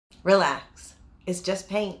Relax. It's just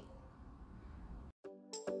paint.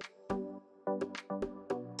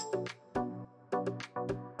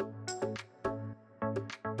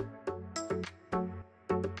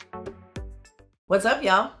 What's up,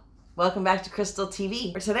 y'all? Welcome back to Krystal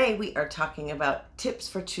TV. Today we are talking about tips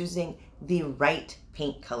for choosing the right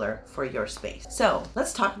paint color for your space. So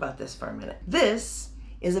let's talk about this for a minute. This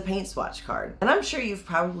is a paint swatch card, and I'm sure you've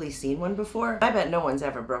probably seen one before. I bet no one's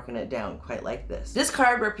ever broken it down quite like this. This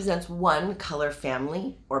card represents one color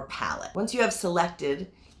family or palette. Once you have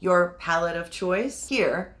selected your palette of choice,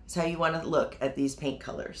 here is how you want to look at these paint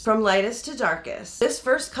colors. From lightest to darkest. This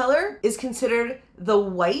first color is considered the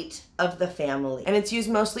white of the family, and it's used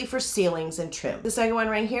mostly for ceilings and trim. The second one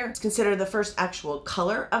right here is considered the first actual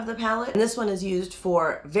color of the palette, and this one is used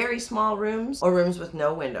for very small rooms or rooms with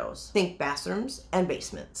no windows. Think bathrooms and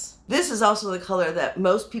basements. This is also the color that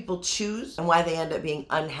most people choose and why they end up being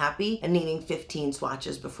unhappy and needing 15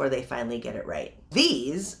 swatches before they finally get it right.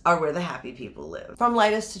 These are where the happy people live. From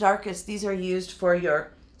lightest to darkest, these are used for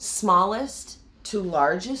your smallest to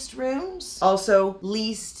largest rooms, also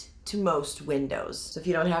least to most windows. So if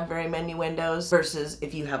you don't have very many windows versus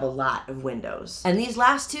if you have a lot of windows. And these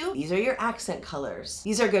last two, these are your accent colors.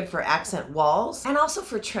 These are good for accent walls and also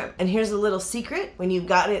for trim. And here's a little secret. When you've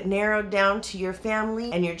got it narrowed down to your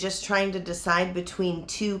family and you're just trying to decide between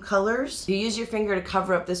two colors, you use your finger to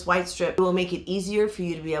cover up this white strip. It will make it easier for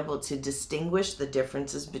you to be able to distinguish the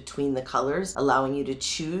differences between the colors, allowing you to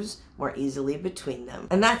choose more easily between them.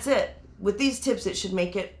 And that's it. With these tips, it should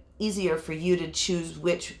make it easier for you to choose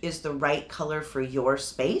which is the right color for your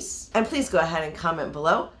space. And please go ahead and comment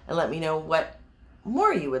below and let me know what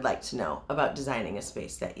more you would like to know about designing a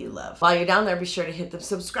space that you love. While you're down there, be sure to hit the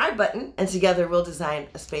subscribe button, and together we'll design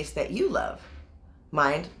a space that you love.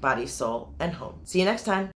 Mind, body, soul, and home. See you next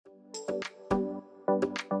time.